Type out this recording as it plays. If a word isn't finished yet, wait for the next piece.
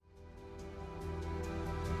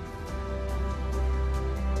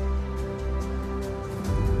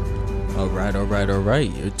All right.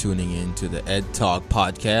 You're tuning in to the Ed Talk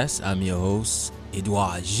podcast. I'm your host,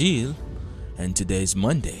 Edouard Gilles, and today's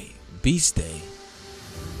Monday, Beast Day.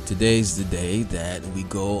 Today's the day that we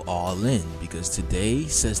go all in because today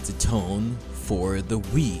sets the tone for the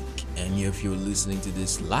week. And if you're listening to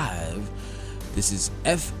this live, this is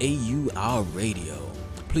FAUR Radio.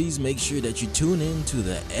 Please make sure that you tune in to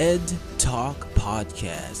the Ed Talk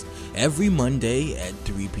podcast every Monday at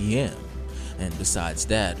 3 p.m. And besides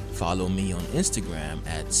that, follow me on Instagram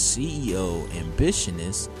at CEO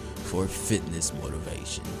Ambitionist for fitness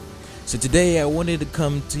motivation. So today I wanted to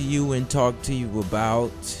come to you and talk to you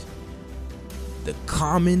about the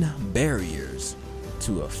common barriers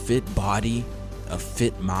to a fit body, a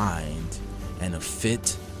fit mind, and a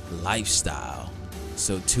fit lifestyle.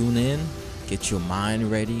 So tune in, get your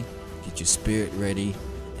mind ready, get your spirit ready,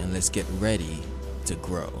 and let's get ready to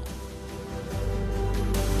grow.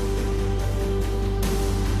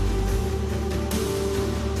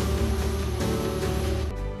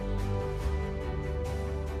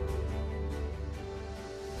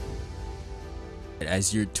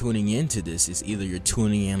 As you're tuning into this, it's either you're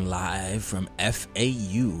tuning in live from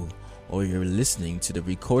FAU or you're listening to the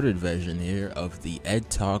recorded version here of the Ed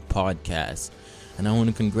Talk podcast. And I want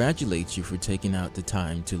to congratulate you for taking out the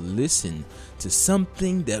time to listen to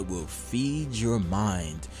something that will feed your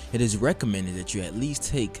mind. It is recommended that you at least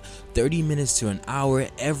take 30 minutes to an hour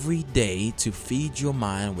every day to feed your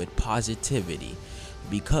mind with positivity,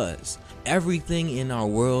 because everything in our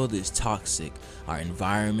world is toxic. Our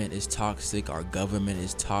environment is toxic. Our government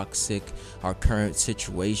is toxic. Our current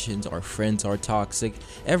situations, our friends are toxic.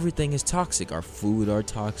 Everything is toxic. Our food are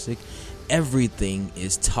toxic. Everything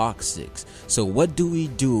is toxic. So what do we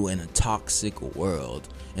do in a toxic world?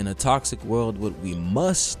 In a toxic world, what we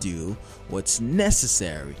must do, what's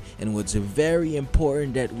necessary, and what's very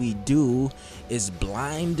important that we do is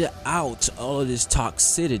blind out all of this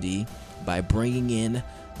toxicity by bringing in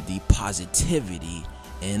the positivity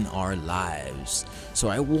in our lives. So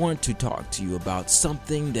I want to talk to you about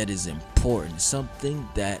something that is important, something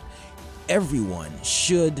that everyone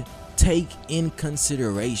should take in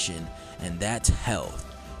consideration, and that's health,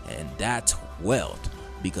 and that's wealth,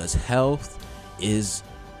 because health is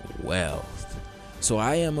wealth. So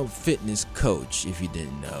I am a fitness coach, if you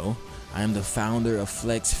didn't know. I am the founder of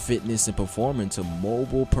Flex Fitness and Performance, a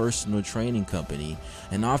mobile personal training company.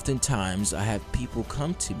 And oftentimes I have people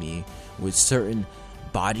come to me with certain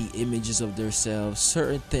body images of themselves,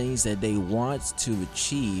 certain things that they want to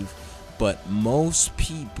achieve. But most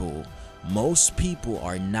people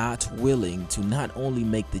are not willing to not only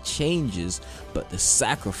make the changes, but the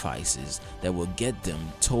sacrifices that will get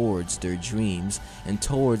them towards their dreams and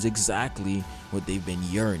towards exactly what they've been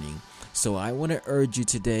yearning. So I want to urge you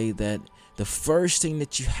today that the first thing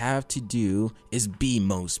that you have to do is be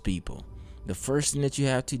most people. The first thing that you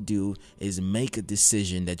have to do is make a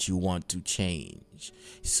decision that you want to change.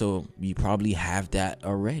 So you probably have that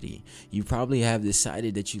already. You probably have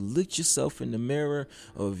decided that you looked yourself in the mirror,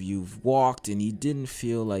 or you've walked and you didn't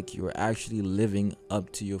feel like you were actually living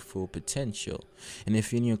up to your full potential. And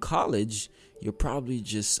if you're in your college, you're probably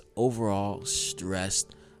just overall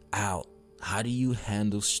stressed out. How do you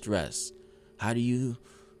handle stress? How do you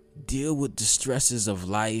deal with the stresses of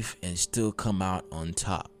life and still come out on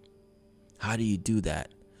top? How do you do that?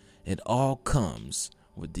 It all comes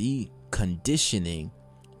with the conditioning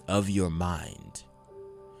of your mind.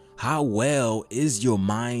 How well is your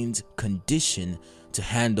mind conditioned to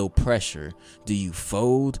handle pressure? Do you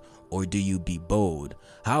fold or do you be bold?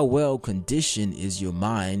 How well conditioned is your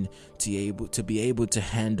mind to be able to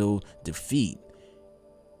handle defeat?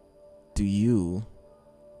 Do you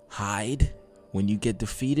hide when you get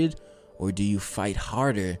defeated, or do you fight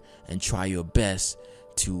harder and try your best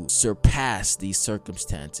to surpass these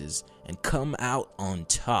circumstances and come out on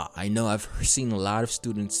top? I know I've seen a lot of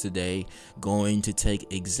students today going to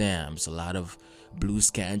take exams, a lot of blue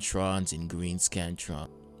Scantrons and green Scantron.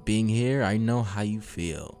 Being here, I know how you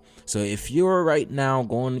feel. So if you're right now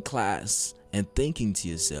going to class and thinking to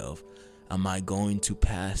yourself, am I going to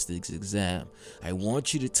pass this exam? I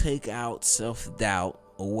want you to take out self-doubt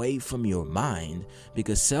away from your mind,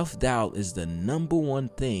 because self-doubt is the number one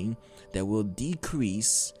thing that will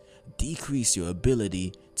decrease your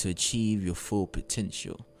ability to achieve your full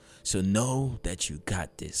potential. So know that you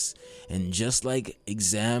got this. And just like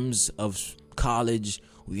exams of college,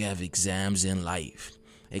 we have exams in life.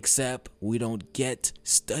 Except we don't get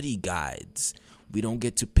study guides. We don't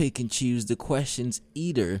get to pick and choose the questions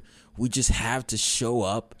either. We just have to show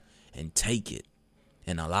up and take it.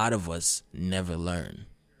 And a lot of us never learn,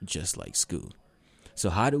 just like school. So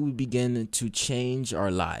how do we begin to change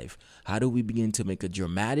our life? How do we begin to make a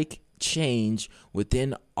dramatic change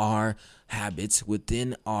within our habits,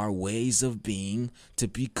 within our ways of being to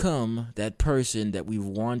become that person that we've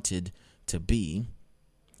wanted to be,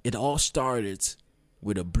 it all started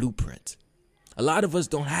with a blueprint. A lot of us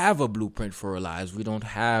don't have a blueprint for our lives. We don't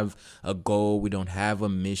have a goal. We don't have a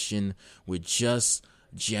mission. We're just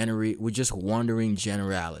wandering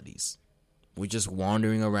generalities. We're just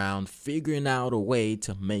wandering around figuring out a way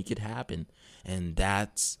to make it happen. And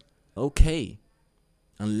that's okay.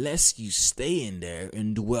 Unless you stay in there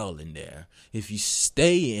and dwell in there. If you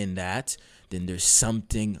stay in that, then there's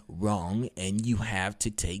something wrong and you have to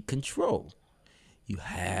take control. You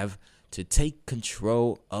have to take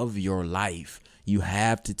control of your life. You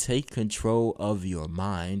have to take control of your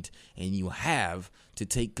mind, and you have to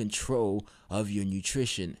take control of your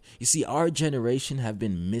nutrition. You see, our generation have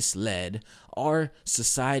been misled. Our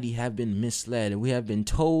society have been misled. We have been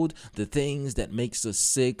told the things that makes us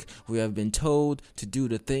sick. We have been told to do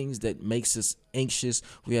the things that makes us anxious.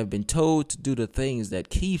 We have been told to do the things that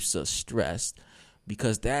keeps us stressed.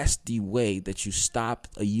 Because that's the way that you stop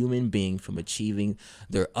a human being from achieving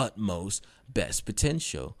their utmost best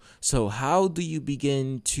potential. So how do you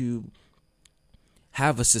begin to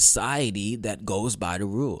have a society that goes by the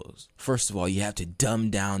rules? First of all, you have to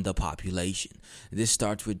dumb down the population. This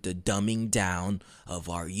starts with the dumbing down of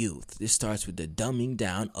our youth. This starts with the dumbing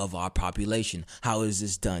down of our population. How is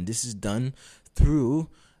this done? This is done through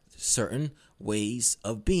certain ways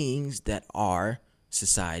of beings that our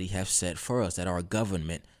society have set for us, that our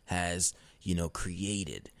government has,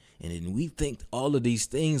 created. And then we think all of these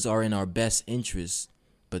things are in our best interest,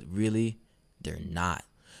 but really they're not.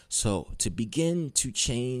 So to begin to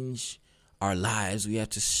change our lives, we have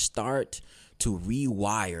to start to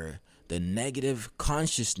rewire the negative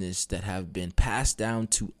consciousness that have been passed down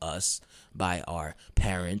to us by our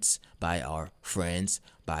parents, by our friends,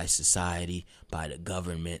 by society, by the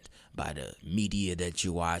government, by the media that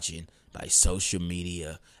you're watching, by social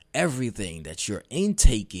media. Everything that you're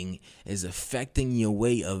intaking is affecting your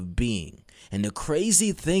way of being. And the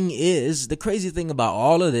crazy thing about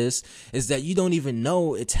all of this is that you don't even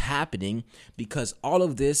know it's happening, because all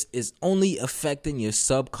of this is only affecting your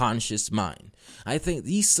subconscious mind. I think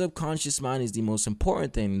the subconscious mind is the most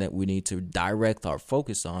important thing that we need to direct our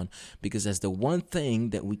focus on, because that's the one thing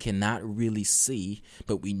that we cannot really see,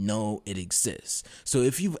 but we know it exists. So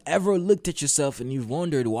if you've ever looked at yourself and you've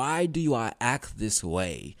wondered, why do I act this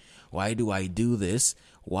way? Why do I do this?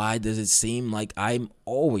 Why does it seem like I'm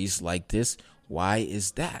always like this? Why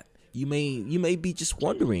is that? You may be just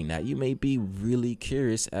wondering that. You may be really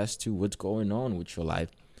curious as to what's going on with your life.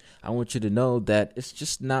 I want you to know that it's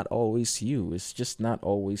just not always you. It's just not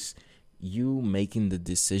always you making the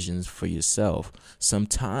decisions for yourself.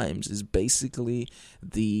 Sometimes it's basically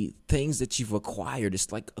the things that you've acquired.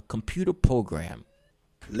 It's like a computer program.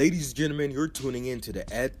 Ladies and gentlemen, you're tuning in to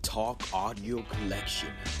the Ed Talk audio collection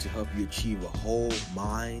to help you achieve a whole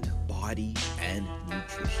mind, body, and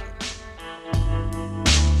nutrition.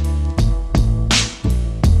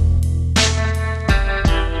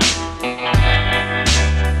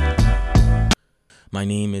 My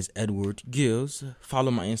name is Edward Gills.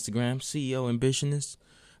 Follow my Instagram, CEO Ambitionist,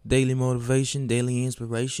 daily motivation, daily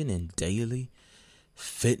inspiration, and daily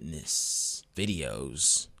fitness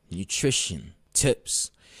videos, nutrition, tips,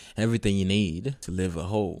 everything you need to live a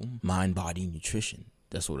whole mind, body, nutrition.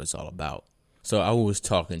 That's what it's all about. So I was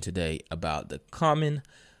talking today about the common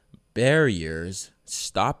barriers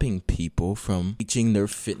stopping people from reaching their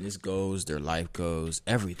fitness goals, their life goals,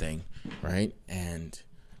 everything, right? And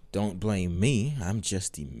don't blame me. I'm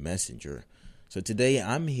just the messenger. So today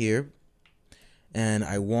I'm here, and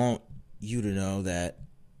I want you to know that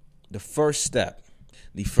the first step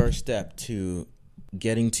to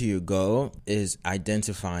getting to your goal is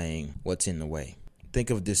identifying what's in the way. Think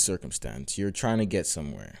of this circumstance. You're trying to get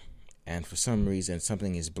somewhere, and for some reason,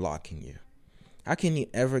 something is blocking you. How can you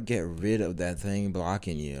ever get rid of that thing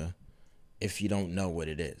blocking you if you don't know what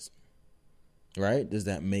it is? Right? Does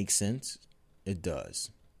that make sense? It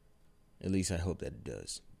does. At least I hope that it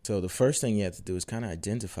does. So the first thing you have to do is kind of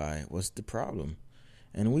identify what's the problem.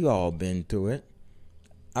 And we've all been through it.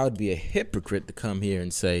 I would be a hypocrite to come here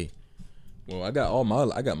and say, well, I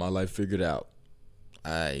got my life figured out.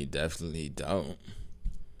 I definitely don't.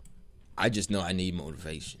 I just know I need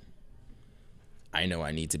motivation. I know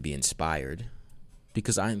I need to be inspired,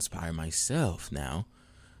 because I inspire myself now.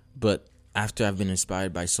 But after I've been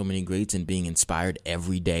inspired by so many greats and being inspired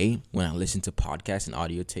every day when I listen to podcasts and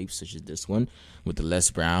audio tapes such as this one with the Les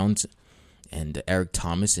Browns and Eric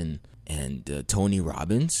Thomas and Tony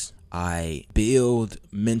Robbins, I build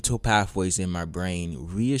mental pathways in my brain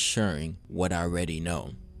reassuring what I already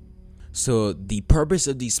know. So the purpose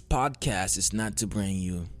of these podcasts is not to bring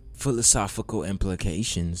you philosophical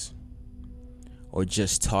implications or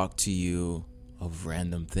just talk to you of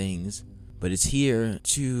random things, but it's here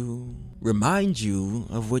to remind you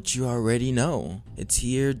of what you already know. It's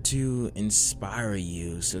here to inspire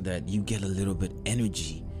you so that you get a little bit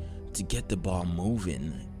energy to get the ball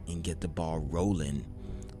moving and get the ball rolling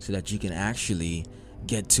so that you can actually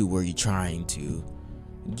get to where you're trying to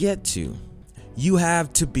get to. You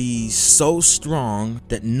have to be so strong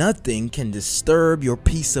that nothing can disturb your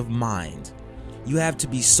peace of mind. You have to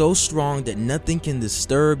be so strong that nothing can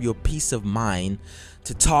disturb your peace of mind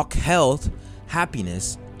to talk health,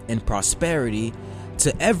 happiness, and prosperity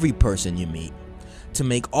to every person you meet. To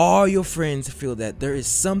make all your friends feel that there is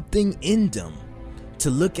something in them. To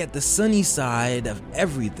look at the sunny side of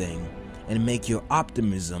everything and make your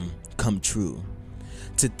optimism come true.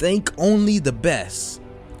 To think only the best.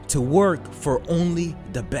 To work for only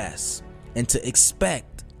the best and to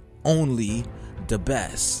expect only the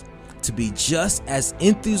best. To be just as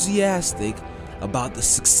enthusiastic about the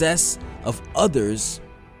success of others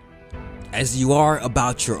as you are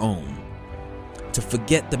about your own. To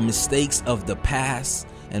forget the mistakes of the past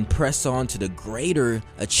and press on to the greater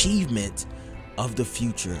achievement of the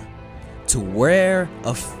future. To wear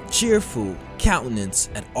a cheerful countenance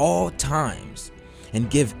at all times. And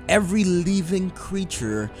give every living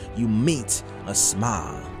creature you meet a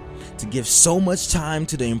smile. To give so much time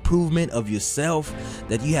to the improvement of yourself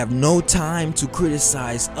that you have no time to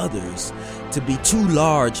criticize others. To be too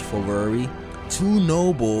large for worry, too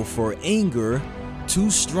noble for anger, too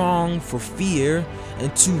strong for fear,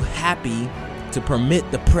 and too happy to permit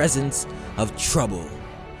the presence of trouble.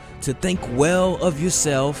 To think well of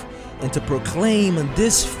yourself and to proclaim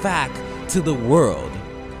this fact to the world.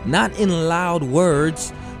 Not in loud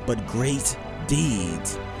words, but great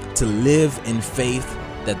deeds. To live in faith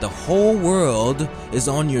that the whole world is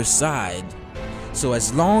on your side. So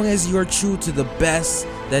as long as you are true to the best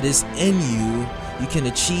that is in you, you can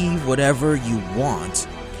achieve whatever you want.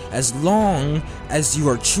 As long as you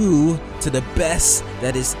are true to the best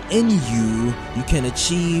that is in you, you can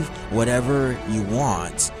achieve whatever you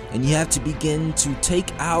want. And you have to begin to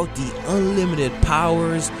take out the unlimited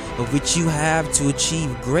powers of which you have to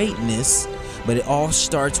achieve greatness. But it all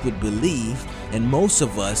starts with belief, and most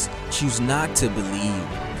of us choose not to believe.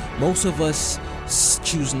 Most of us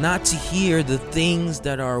choose not to hear the things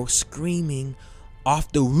that are screaming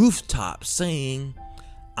off the rooftop saying,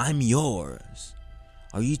 I'm yours.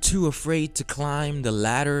 Are you too afraid to climb the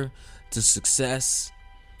ladder to success?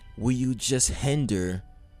 Will you just hinder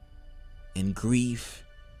in grief?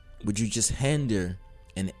 Would you just hinder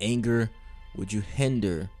in anger? Would you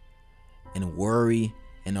hinder in worry?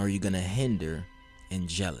 And are you going to hinder in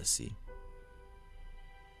jealousy?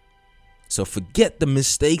 So forget the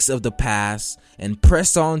mistakes of the past and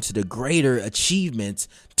press on to the greater achievements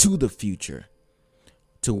to the future.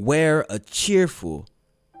 To wear a cheerful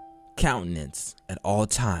countenance at all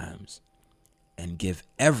times and give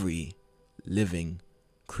every living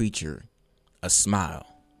creature a smile.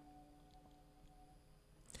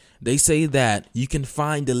 They say that you can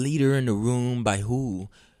find the leader in the room by who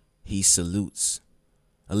he salutes.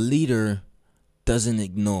 A leader doesn't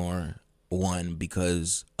ignore one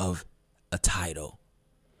because of a title.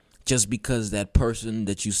 Just because that person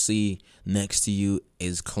that you see next to you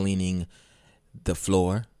is cleaning the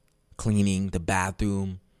floor, cleaning the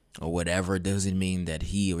bathroom, or whatever, doesn't mean that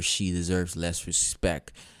he or she deserves less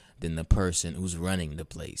respect than the person who's running the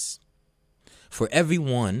place. For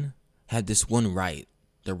everyone had this one right,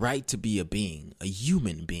 the right to be a being, a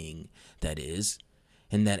human being, that is,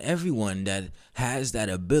 and that everyone that has that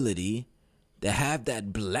ability, that have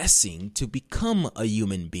that blessing to become a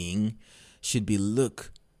human being, should be looked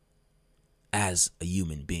as a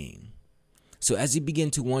human being. So as you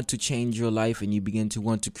begin to want to change your life and you begin to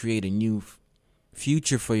want to create a new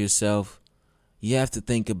future for yourself, you have to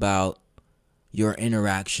think about your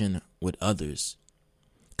interaction with others.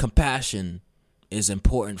 Compassion is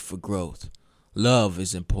important for growth. Love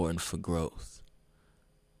is important for growth.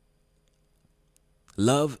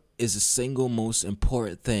 Love is the single most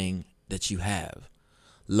important thing that you have.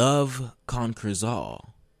 Love conquers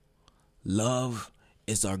all. Love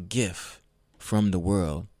is our gift from the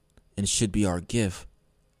world and should be our gift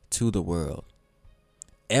to the world.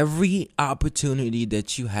 Every opportunity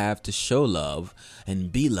that you have to show love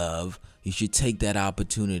and be loved, you should take that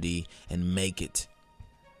opportunity and make it.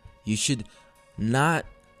 You should not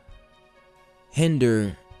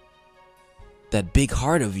hinder that big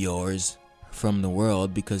heart of yours from the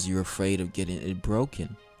world because you're afraid of getting it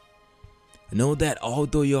broken. Know that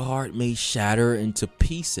although your heart may shatter into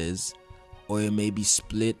pieces or it may be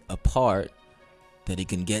split apart, that it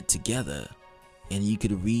can get together and you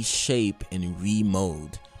could reshape and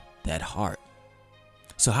remold that heart.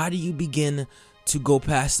 So how do you begin to go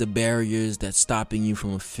past the barriers that's stopping you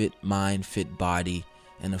from a fit mind, fit body,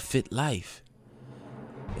 and a fit life?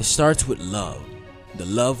 It starts with love, the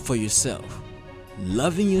love for yourself.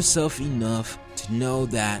 Loving yourself enough to know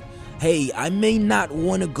that, hey, I may not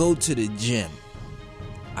want to go to the gym.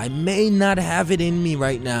 I may not have it in me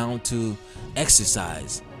right now to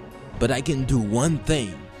exercise, but I can do one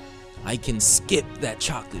thing. I can skip that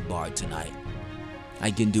chocolate bar tonight.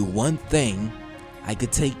 I can do one thing. I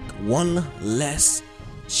could take one less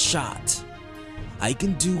shot. I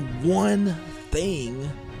can do one thing.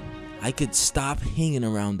 I could stop hanging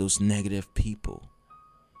around those negative people.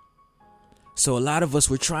 So a lot of us,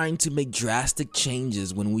 we're trying to make drastic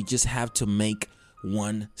changes when we just have to make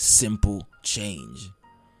one simple change.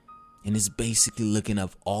 And it's basically looking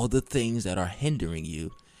up all the things that are hindering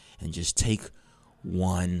you and just take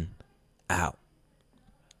one out.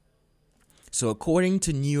 So according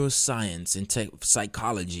to neuroscience and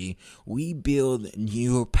psychology, we build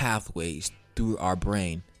neural pathways through our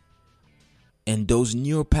brain. And those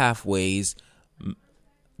neural pathways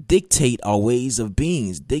dictate our ways of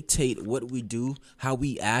beings, dictate what we do, how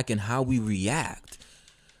we act, and how we react.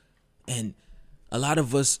 And a lot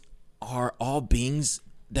of us are all beings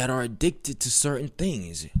that are addicted to certain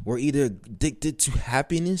things. We're either addicted to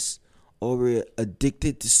happiness or we're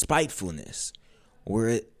addicted to spitefulness.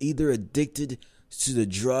 We're either addicted to the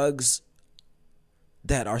drugs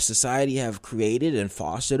that our society have created and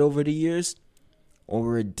fostered over the years, or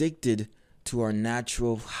we're addicted to our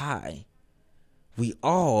natural high. We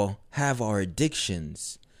all have our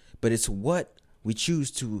addictions, but it's what we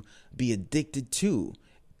choose to be addicted to.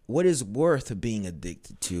 What is worth being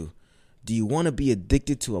addicted to? Do you want to be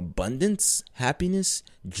addicted to abundance, happiness,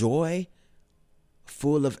 joy,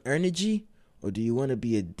 full of energy? Or do you want to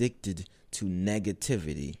be addicted to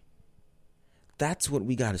negativity? That's what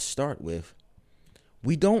we got to start with.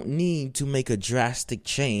 We don't need to make a drastic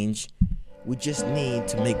change. We just need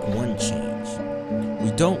to make one change.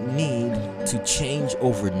 We don't need to change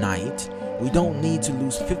overnight. We don't need to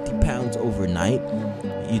lose 50 pounds overnight.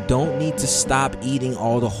 You don't need to stop eating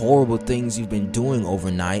all the horrible things you've been doing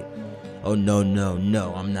overnight. Oh,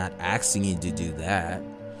 no, I'm not asking you to do that.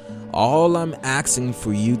 All I'm asking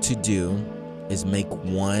for you to do is make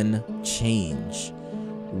one change.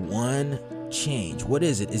 One change. What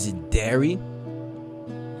is it? Is it dairy?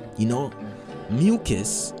 You know,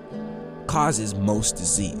 mucus causes most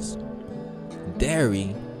disease.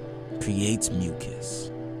 Dairy creates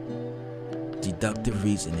mucus. Deductive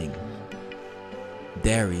reasoning.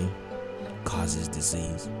 Dairy causes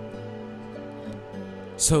disease.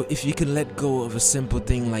 So if you can let go of a simple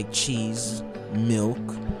thing like cheese, milk,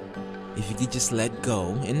 if you could just let go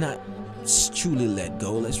and not truly let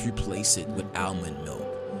go, let's replace it with almond milk.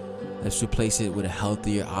 Let's replace it with a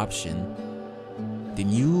healthier option.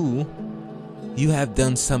 Then you have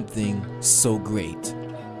done something so great.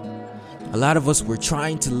 A lot of us, we're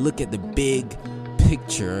trying to look at the big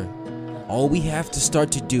picture. All we have to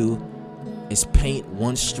start to do is paint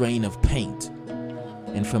one strain of paint.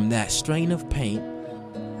 And from that strain of paint,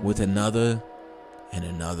 with another and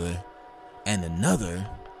another and another,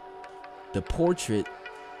 the portrait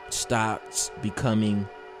starts becoming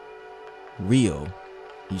real.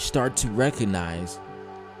 You start to recognize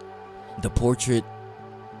the portrait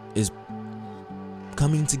is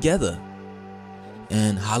coming together.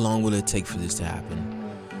 And how long will it take for this to happen?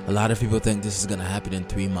 A lot of people think this is going to happen in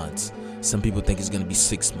 3 months. Some people think it's going to be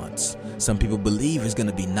 6 months. Some people believe it's going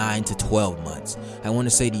to be 9 to 12 months. I want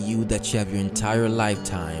to say to you that you have your entire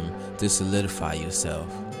lifetime to solidify yourself.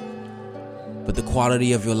 But the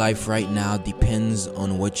quality of your life right now depends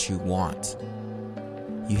on what you want.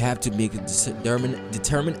 You have to make a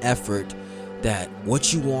determined effort that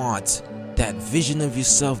what you want, that vision of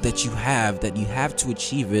yourself that you have to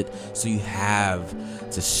achieve it. So you have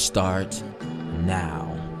to start now.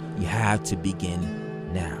 You have to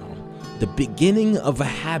begin now. The beginning of a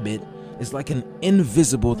habit is like an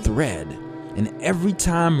invisible thread. And every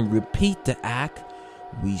time we repeat the act,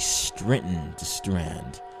 we strengthen the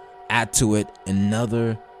strand. Add to it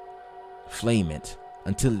another, flame it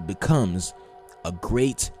until it becomes a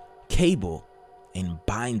great cable and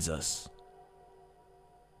binds us.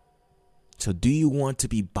 So do you want to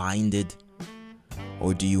be binded,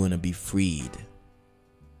 or do you want to be freed?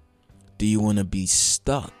 Do you want to be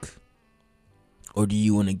stuck, or do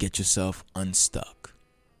you want to get yourself unstuck?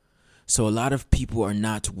 So a lot of people are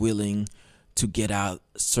not willing to get out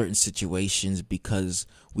certain situations because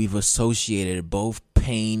we've associated both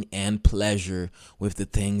pain and pleasure with the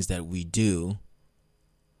things that we do.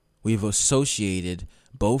 We've associated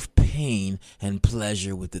both pain and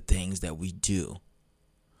pleasure with the things that we do.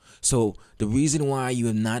 So the reason why you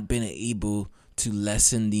have not been able to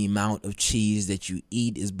lessen the amount of cheese that you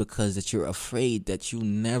eat is because that you're afraid that you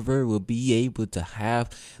never will be able to have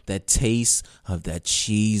that taste of that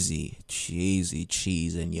cheesy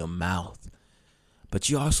cheese in your mouth. But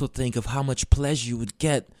you also think of how much pleasure you would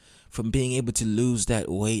get from being able to lose that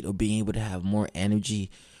weight, or being able to have more energy,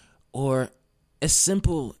 or as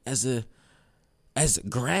simple as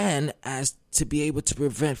grand as to be able to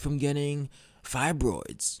prevent from getting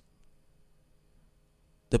fibroids.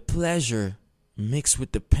 The pleasure mixed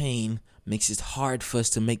with the pain makes it hard for us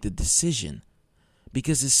to make the decision,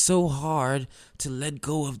 because it's so hard to let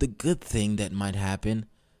go of the good thing that might happen.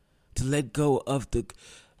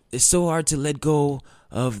 It's so hard to let go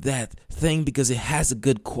of that thing because it has a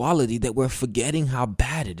good quality that we're forgetting how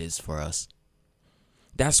bad it is for us.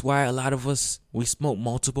 That's why a lot of us, we smoke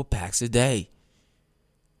multiple packs a day.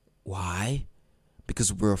 Why?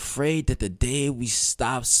 Because we're afraid that the day we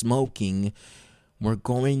stop smoking, we're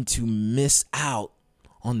going to miss out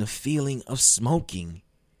on the feeling of smoking.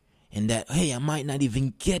 And that, hey, I might not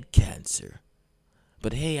even get cancer.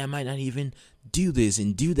 But hey, I might not even do this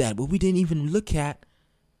and do that. But we didn't even look at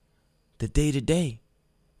the day-to-day.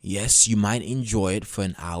 Yes, you might enjoy it for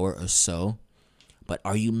an hour or so, but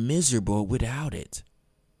are you miserable without it?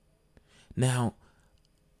 Now,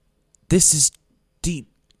 this is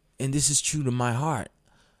deep, and this is true to my heart.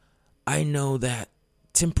 I know that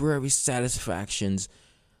temporary satisfactions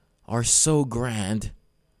are so grand.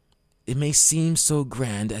 It may seem so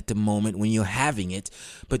grand at the moment when you're having it,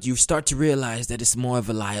 but you start to realize that it's more of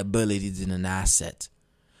a liability than an asset.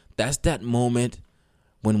 That's that moment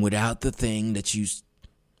when without the thing that you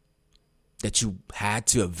had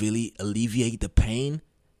to alleviate the pain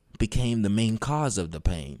became the main cause of the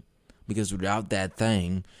pain. Because without that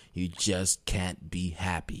thing, you just can't be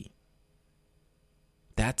happy.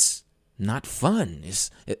 That's not fun.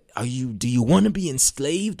 Do you want to be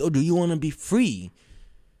enslaved, or do you want to be free?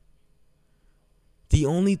 The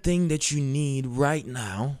only thing that you need right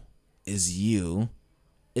now is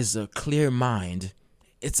a clear mind.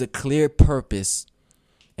 It's a clear purpose,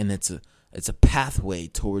 and it's a pathway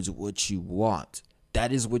towards what you want.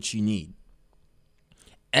 That is what you need.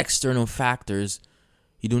 External factors,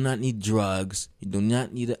 you do not need drugs, you do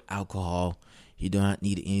not need alcohol, you do not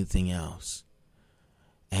need anything else.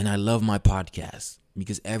 And I love my podcast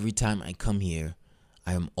because every time I come here,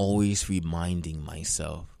 I am always reminding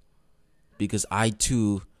myself. Because I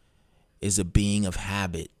too is a being of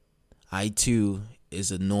habit. I too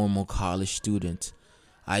is a normal college student.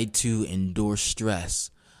 I too endure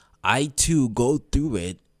stress. I too go through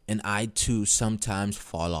it, and I too sometimes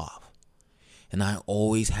fall off. And I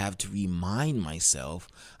always have to remind myself,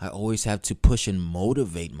 I always have to push and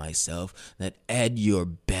motivate myself that, Ed, you're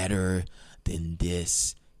better than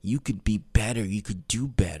this. You could be better, you could do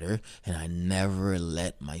better, and I never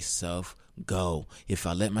let myself go. If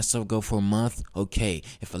I let myself go for a month, okay.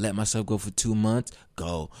 If I let myself go for 2 months,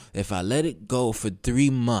 go. If I let it go for 3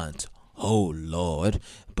 months, oh Lord,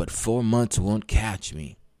 but 4 months won't catch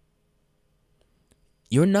me.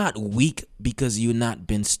 You're not weak because you've not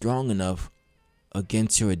been strong enough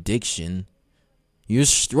against your addiction. You're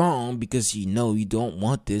strong because you know you don't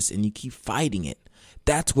want this and you keep fighting it.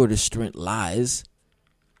 That's where the strength lies.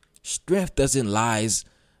 Strength doesn't lies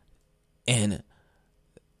in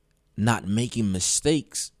not making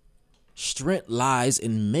mistakes. Strength lies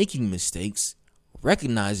in making mistakes,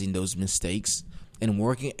 recognizing those mistakes, and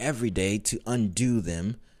working every day to undo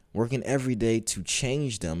them, working every day to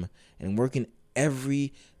change them, and working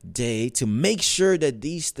every day to make sure that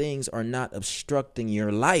these things are not obstructing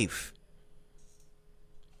your life.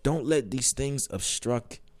 Don't let these things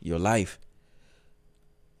obstruct your life.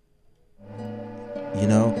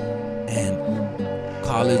 And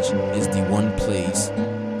college is the one place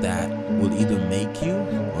that will either make you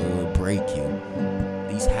or it will break you.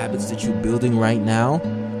 These habits that you're building right now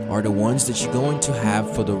are the ones that you're going to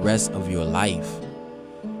have for the rest of your life.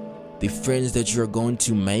 The friends that you're going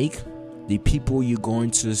to make, the people you're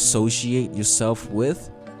going to associate yourself with,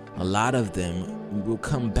 a lot of them will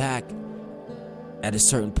come back at a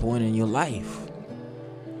certain point in your life.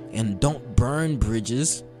 And don't burn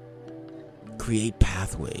bridges, create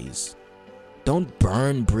pathways. Don't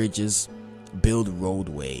burn bridges, build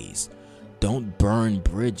roadways. Don't burn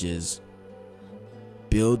bridges,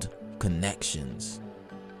 build connections.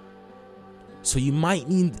 So you might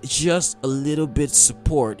need just a little bit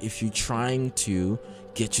support if you're trying to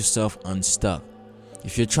get yourself unstuck.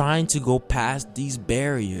 If you're trying to go past these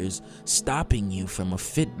barriers stopping you from a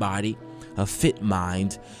fit body, a fit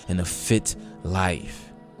mind, and a fit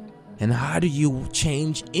life. And how do you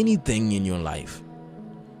change anything in your life?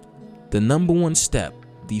 The number one step,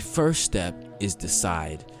 the first step, is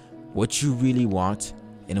decide what you really want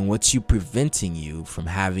and what's preventing you from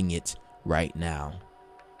having it right now.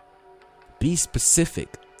 Be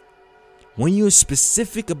specific. When you're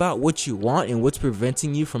specific about what you want and what's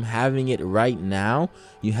preventing you from having it right now,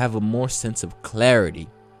 you have a more sense of clarity.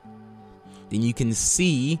 Then you can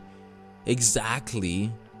see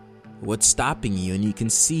exactly what's stopping you, and you can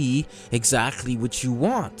see exactly what you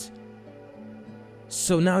want.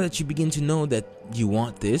 So now that you begin to know that you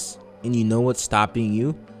want this and you know what's stopping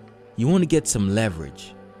you, you want to get some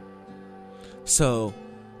leverage. So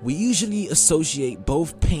we usually associate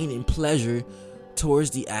both pain and pleasure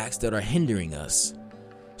towards the acts that are hindering us.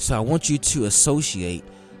 So I want you to associate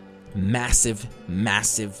massive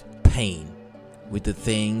pain with the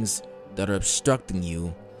things that are obstructing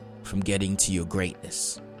you from getting to your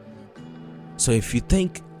greatness. So if you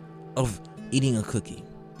think of eating a cookie,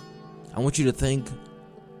 I want you to think,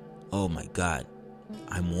 oh my God,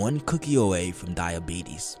 I'm one cookie away from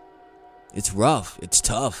diabetes. It's rough, it's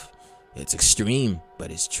tough, it's extreme,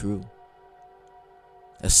 but it's true.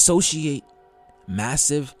 Associate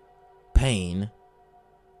massive pain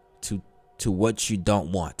to what you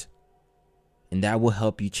don't want, and that will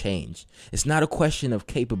help you change. It's not a question of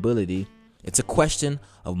capability, it's a question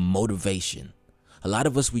of motivation. A lot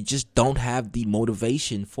of us, we just don't have the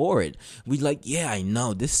motivation for it. We like, yeah, I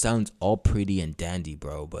know this sounds all pretty and dandy,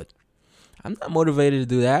 bro, but I'm not motivated to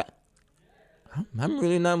do that. I'm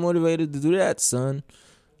really not motivated to do that, son.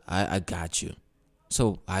 I got you.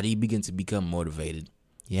 So how do you begin to become motivated?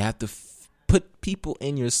 You have to put people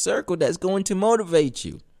in your circle that's going to motivate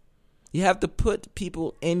you. You have to put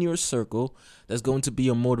people in your circle that's going to be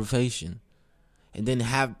your motivation. And then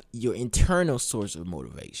have your internal source of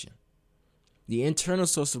motivation. The internal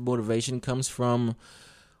source of motivation comes from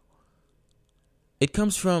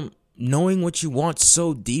knowing what you want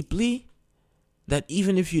so deeply that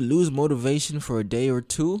even if you lose motivation for a day or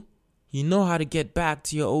two, you know how to get back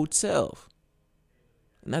to your old self.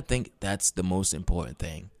 And I think that's the most important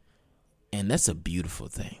thing. And that's a beautiful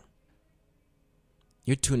thing.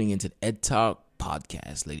 You're tuning into the Ed Talk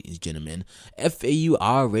podcast, ladies and gentlemen.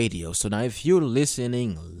 FAUR Radio. So now if you're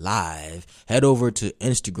listening live, head over to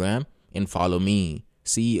Instagram and follow me,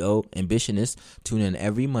 CEO Ambitionist. Tune in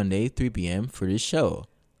every Monday, 3 p.m. for this show.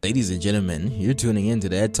 Ladies and gentlemen, you're tuning in to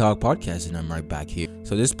the Ed Talk podcast, and I'm right back here.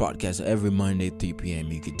 So this podcast, every Monday, 3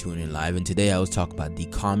 p.m., you can tune in live. And today I was talking about the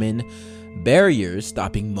common barriers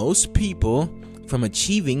stopping most people from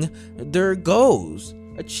achieving their goals,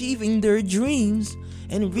 achieving their dreams,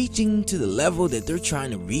 and reaching to the level that they're trying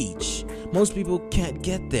to reach. Most people can't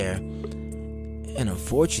get there. And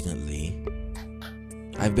unfortunately,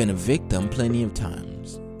 I've been a victim plenty of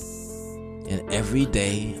times. And every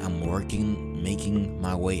day I'm working, making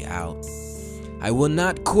my way out. I will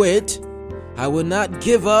not quit. I will not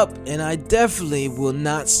give up. And I definitely will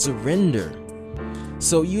not surrender.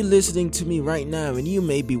 So you listening to me right now, and you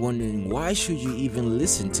may be wondering, why should you even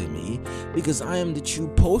listen to me? Because I am the true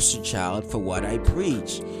poster child for what I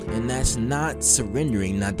preach. And that's not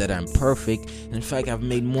surrendering. Not that I'm perfect. In fact, I've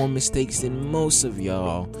made more mistakes than most of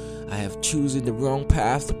y'all. I have chosen the wrong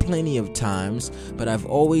path plenty of times, but I've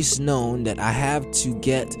always known that I have to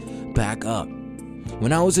get back up.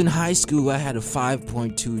 When I was in high school, I had a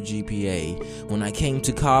 5.2 GPA. When I came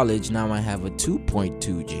to college, now I have a 2.2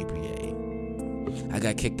 GPA. I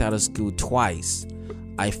got kicked out of school twice.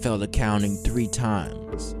 I failed accounting 3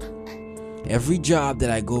 times. Every job that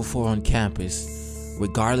I go for on campus,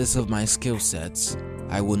 regardless of my skill sets,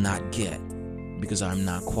 I will not get because I'm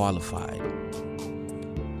not qualified.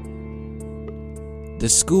 The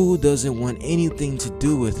school doesn't want anything to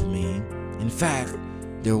do with me. In fact,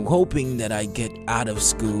 they're hoping that I get out of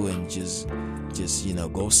school and just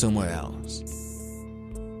go somewhere else.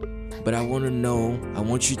 But I want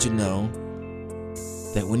you to know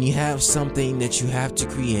that when you have something that you have to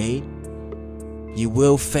create, you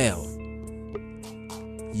will fail.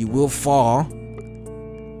 You will fall,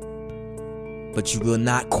 but you will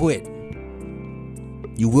not quit.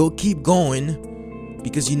 You will keep going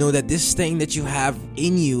because you know that this thing that you have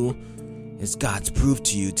in you is God's proof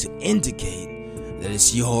to you to indicate that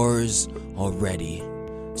it's yours already.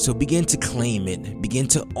 So begin to claim it, begin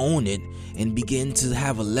to own it, and begin to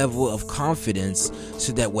have a level of confidence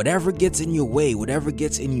so that whatever gets in your way, whatever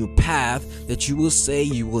gets in your path, that you will say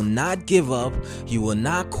you will not give up, you will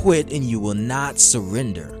not quit, and you will not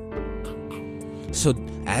surrender. So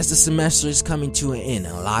As the semester is coming to an end,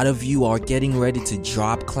 a lot of you are getting ready to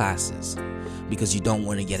drop classes because you don't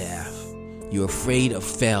want to get an F. You're afraid of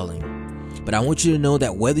failing. But I want you to know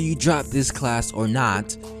that whether you drop this class or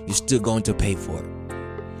not, you're still going to pay for it.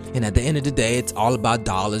 And at the end of the day, it's all about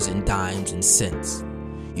dollars and dimes and cents.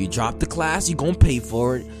 You drop the class, you're going to pay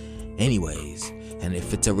for it anyways. And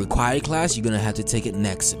if it's a required class, you're going to have to take it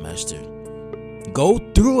next semester. Go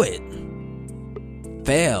through it.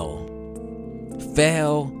 Fail,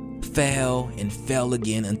 and fail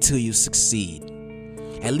again until you succeed.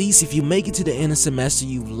 At least if you make it to the end of the semester,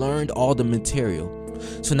 you've learned all the material.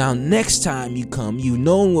 So now next time you come, you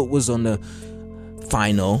know what was on the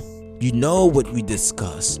final, you know what we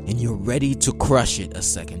discussed, and you're ready to crush it a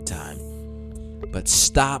second time. But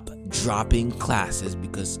stop dropping classes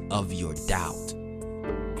because of your doubt.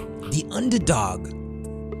 The underdog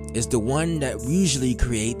is the one that usually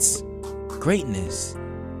creates greatness.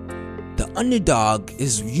 The underdog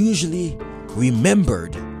is usually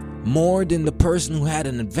remembered more than the person who had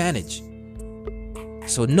an advantage.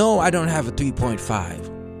 So no, I don't have a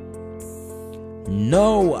 3.5.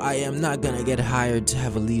 No, I am not going to get hired to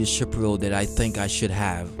have a leadership role that I think I should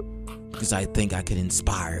have because I think I could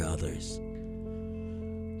inspire others.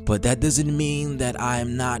 But that doesn't mean that I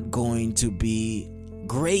am not going to be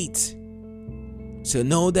great. So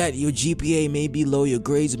know that your GPA may be low, your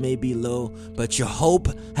grades may be low, but your hope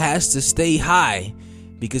has to stay high.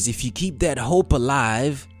 Because if you keep that hope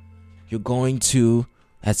alive, you're going to,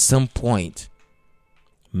 at some point,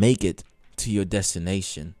 make it to your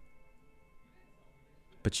destination.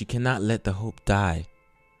 But you cannot let the hope die.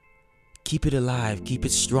 Keep it alive, keep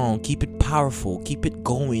it strong, keep it powerful, keep it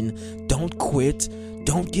going. Don't quit,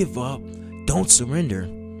 don't give up, don't surrender.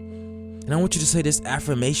 And I want you to say this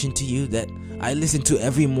affirmation to you that I listen to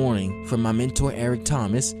every morning from my mentor, Eric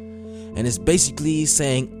Thomas. And it's basically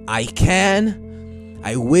saying, I can,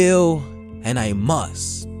 I will, and I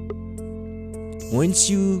must.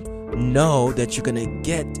 Once you know that you're going to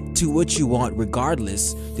get to what you want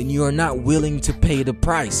regardless, then you are not willing to pay the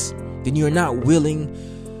price. Then you're not willing.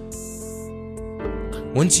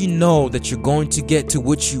 Once you know that you're going to get to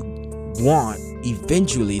what you want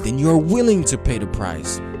eventually, then you're willing to pay the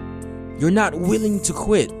price. You're not willing to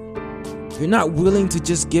quit. You're not willing to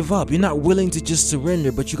just give up. You're not willing to just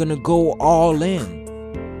surrender, but you're going to go all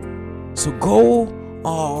in. So go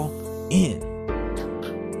all in.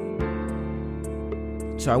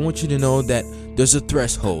 So I want you to know that there's a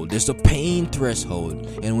threshold. There's a pain threshold.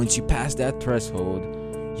 And once you pass that threshold,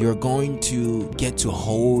 you're going to get to a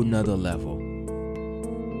whole nother level.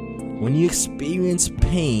 When you experience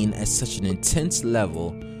pain at such an intense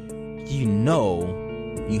level, you know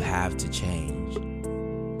you have to change.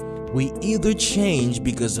 We either change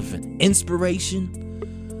because of an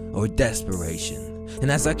inspiration or desperation. And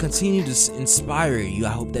as I continue to inspire you, I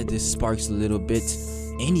hope that this sparks a little bit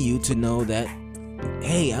in you to know that,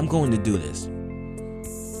 hey, I'm going to do this.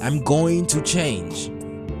 I'm going to change.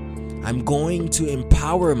 I'm going to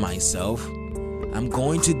empower myself. I'm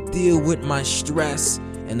going to deal with my stress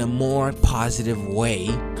in a more positive way.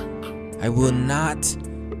 I will not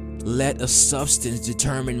let a substance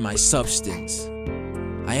determine my substance.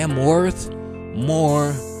 I am worth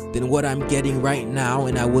more than what I'm getting right now,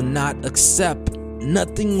 and I will not accept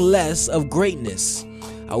nothing less of greatness.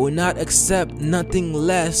 I will not accept nothing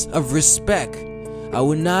less of respect. I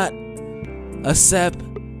will not accept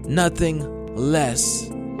nothing less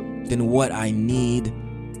than what I need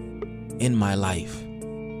in my life.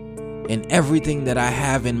 And everything that I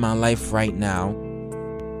have in my life right now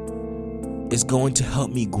is going to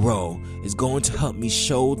help me grow. Is going to help me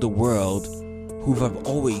show the world who I've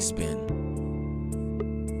always been.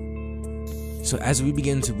 So as we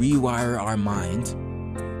begin to rewire our mind,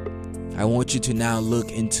 I want you to now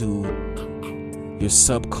look into your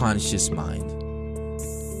subconscious mind.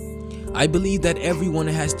 I believe that everyone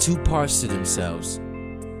has two parts to themselves.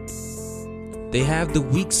 They have the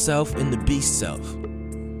weak self and the beast self.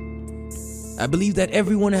 I believe that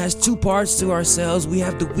everyone has two parts to ourselves. We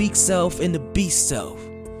have the weak self and the beast self.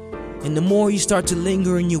 And the more you start to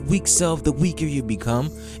linger in your weak self, the weaker you become.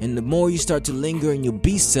 And the more you start to linger in your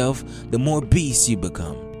beast self, the more beast you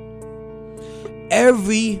become.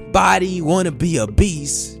 Everybody want to be a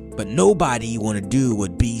beast, but nobody want to do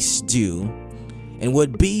what beasts do. And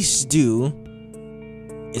what beasts do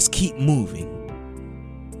is keep moving.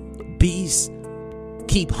 Beasts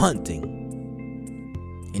keep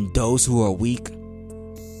hunting. And those who are weak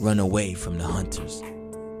run away from the hunters.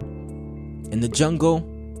 In the jungle,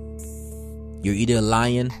 you're either a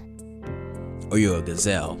lion or you're a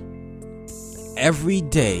gazelle. Every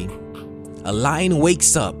day, a lion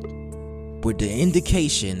wakes up with the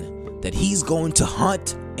indication that he's going to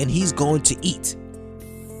hunt and he's going to eat.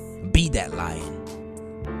 Be that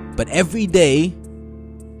lion. But every day,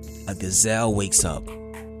 a gazelle wakes up,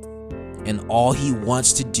 and all he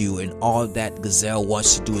wants to do and all that gazelle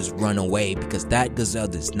wants to do is run away, because that gazelle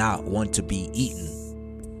does not want to be eaten.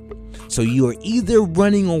 So you are either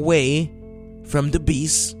running away from the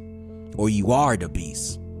beast or you are the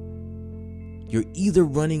beast. You're either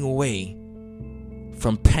running away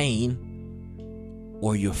from pain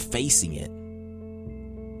or you're facing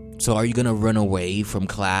it. So are you going to run away from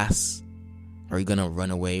class? Are you going to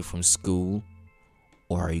run away from school?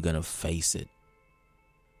 Or are you going to face it?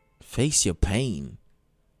 Face your pain.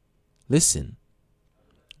 Listen,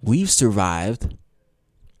 we've survived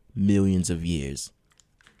millions of years.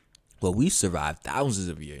 Well, we've survived thousands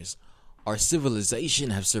of years. Our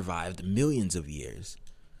civilization have survived millions of years.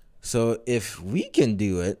 So if we can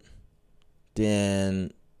do it,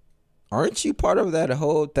 then aren't you part of that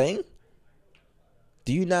whole thing?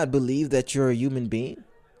 Do you not believe that you're a human being?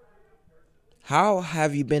 How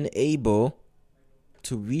have you been able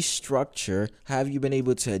to restructure? Have you been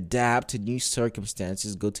able to adapt to new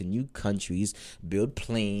circumstances, go to new countries, build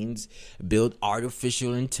planes, build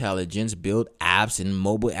artificial intelligence, build apps and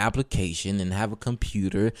mobile application, and have a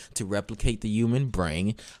computer to replicate the human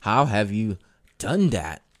brain? How have you done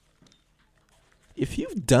that? If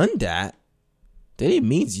you've done that, then it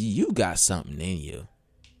means you got something in you.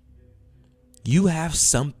 You have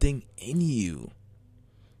something in you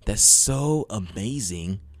that's so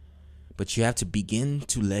amazing, but you have to begin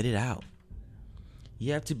to let it out.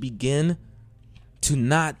 You have to begin to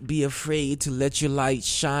not be afraid to let your light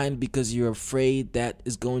shine, because you're afraid that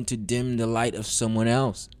is going to dim the light of someone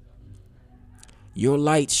else. Your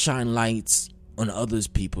light shine lights on others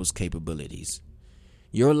people's capabilities.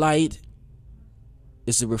 Your light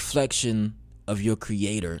is a reflection of your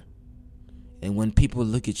creator. And when people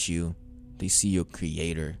look at you, they see your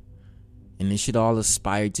creator. And they should all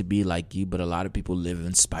aspire to be like you, but a lot of people live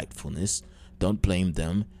in spitefulness. Don't blame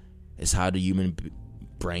them. It's how the human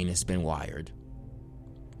brain has been wired.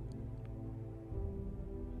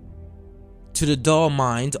 To the dull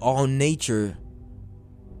mind, all nature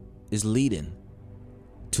is leading.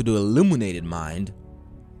 To the illuminated mind,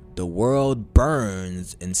 the world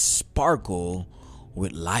burns and sparkle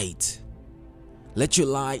with light. Let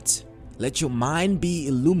your mind be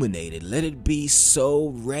illuminated. Let it be so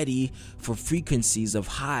ready for frequencies of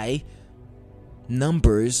high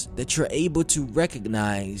numbers that you're able to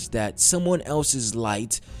recognize that someone else's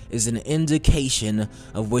light is an indication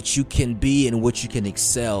of what you can be and what you can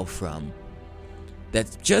excel from.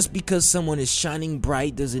 That just because someone is shining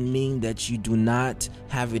bright doesn't mean that you do not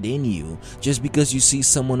have it in you. Just because you see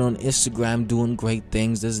someone on Instagram doing great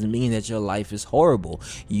things doesn't mean that your life is horrible.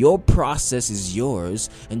 Your process is yours,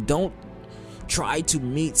 and don't try to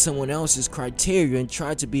meet someone else's criteria and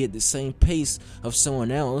try to be at the same pace of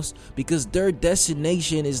someone else, because their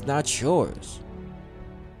destination is not yours.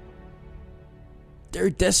 Their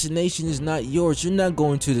destination is not yours. You're not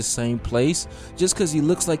going to the same place. Just because it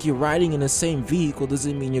looks like you're riding in the same vehicle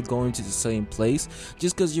doesn't mean you're going to the same place.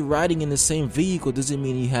 Just because you're riding in the same vehicle doesn't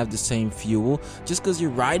mean you have the same fuel. Just because you're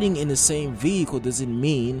riding in the same vehicle doesn't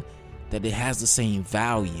mean that it has the same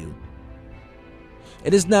value.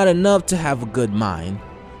 It is not enough to have a good mind.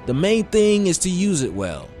 The main thing is to use it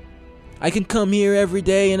well. I can come here every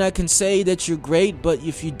day and I can say that you're great, but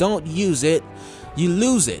if you don't use it, you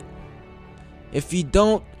lose it. If you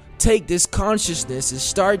don't take this consciousness and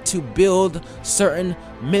start to build certain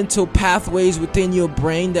mental pathways within your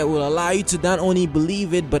brain that will allow you to not only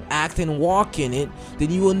believe it but act and walk in it, then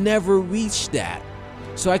you will never reach that.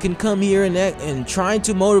 So I can come here and trying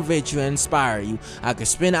to motivate you and inspire you. I could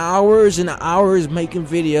spend hours and hours making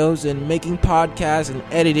videos and making podcasts and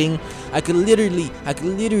editing. I could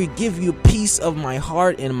literally give you a piece of my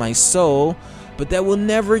heart and my soul. But that will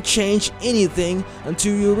never change anything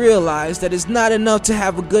until you realize that it's not enough to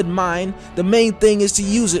have a good mind. The main thing is to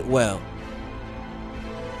use it well.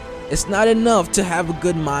 It's not enough to have a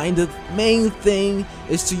good mind. The main thing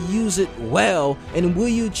is to use it well. And will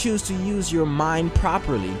you choose to use your mind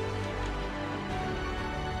properly?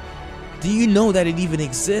 Do you know that it even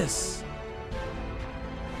exists?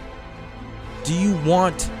 Do you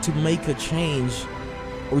want to make a change,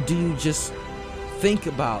 or do you just think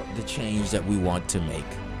about the change that we want to make?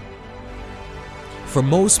 For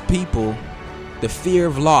most people, the fear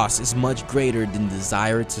of loss is much greater than the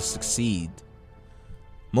desire to succeed.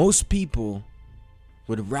 Most people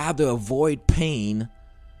would rather avoid pain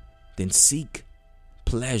than seek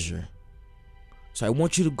pleasure. So I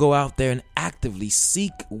want you to go out there and actively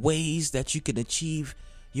seek ways that you can achieve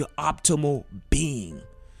your optimal being.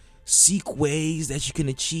 Seek ways that you can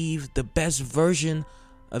achieve the best version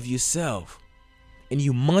of yourself. And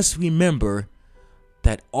you must remember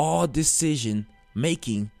that all decision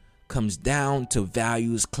making comes down to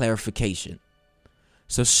values clarification.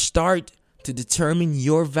 So start to determine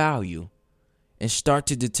your value and start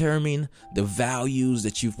to determine the values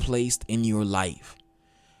that you've placed in your life.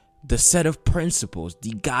 The set of principles,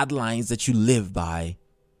 the guidelines that you live by.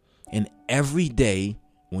 And every day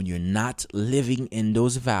when you're not living in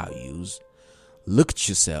those values, look at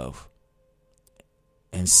yourself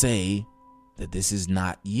and say that this is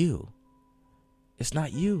not you. It's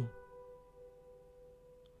not you.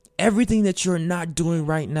 Everything that you're not doing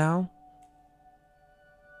right now,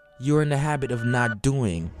 you're in the habit of not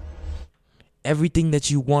doing. Everything that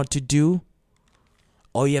you want to do,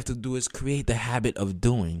 all you have to do is create the habit of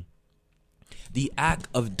doing. The act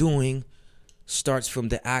of doing starts from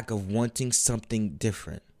the act of wanting something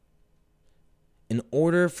different. In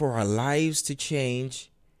order for our lives to change,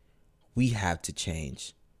 we have to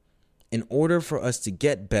change. In order for us to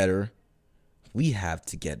get better, we have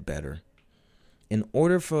to get better. In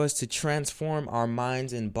order for us to transform our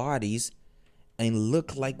minds and bodies and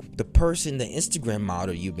look like the person, the Instagram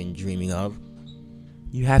model you've been dreaming of,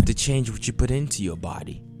 you have to change what you put into your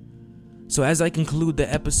body. So as I conclude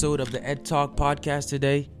the episode of the Ed Talk podcast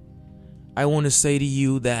today, I want to say to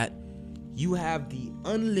you that you have the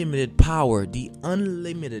unlimited power, the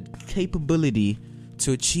unlimited capability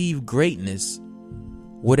to achieve greatness.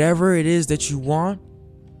 Whatever it is that you want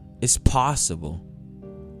is possible.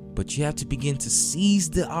 But you have to begin to seize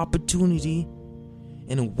the opportunity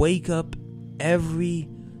and wake up every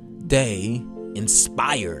day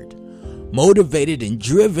inspired, motivated, and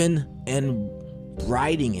driven and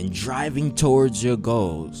riding and driving towards your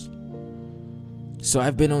goals. So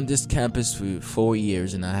I've been on this campus for 4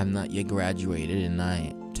 years and I have not yet graduated, and I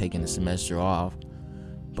ain't taken a semester off,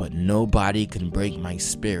 but nobody can break my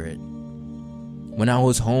spirit. When I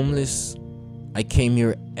was homeless, I came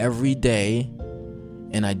here every day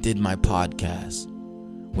and I did my podcast.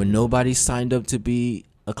 When nobody signed up to be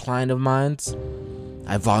a client of mine,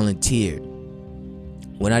 I volunteered.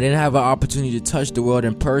 When I didn't have an opportunity to touch the world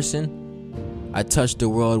in person, I touched the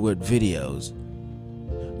world with videos.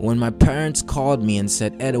 When my parents called me and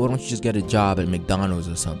said, Ed, why don't you just get a job at McDonald's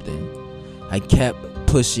or something? I kept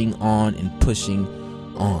pushing on and pushing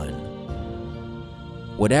on.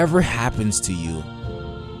 Whatever happens to you,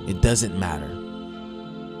 it doesn't matter.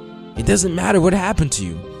 It doesn't matter what happened to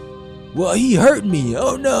you. Well, he hurt me.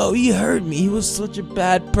 Oh no, he hurt me. He was such a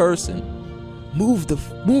bad person.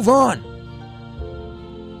 Move on.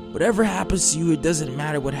 Whatever happens to you, it doesn't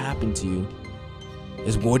matter what happened to you.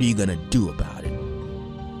 Is what are you gonna do about it?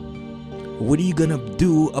 What are you gonna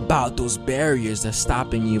do about those barriers that's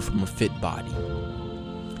stopping you from a fit body?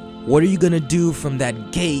 What are you gonna do from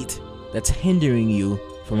that gate that's hindering you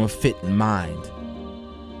from a fit mind?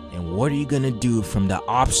 And what are you gonna do from the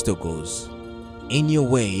obstacles in your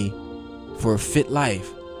way for a fit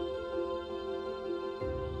life?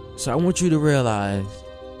 So I want you to realize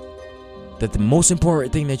that the most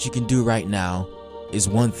important thing that you can do right now is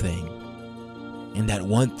one thing. And that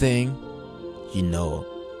one thing, you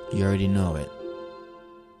already know it.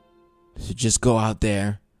 So just go out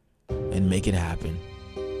there and make it happen.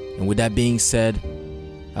 And with that being said,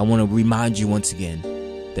 I want to remind you once again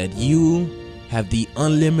that you have the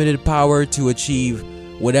unlimited power to achieve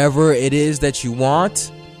whatever it is that you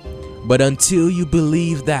want. But until you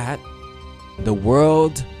believe that, the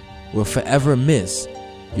world will forever miss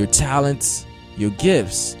your talents, your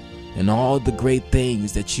gifts, and all the great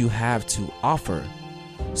things that you have to offer.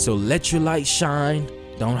 So let your light shine.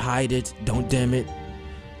 Don't hide it. Don't dim it.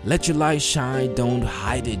 Let your light shine. Don't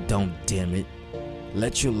hide it. Don't dim it.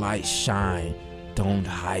 Let your light shine. Don't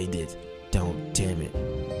hide it. Don't dim it.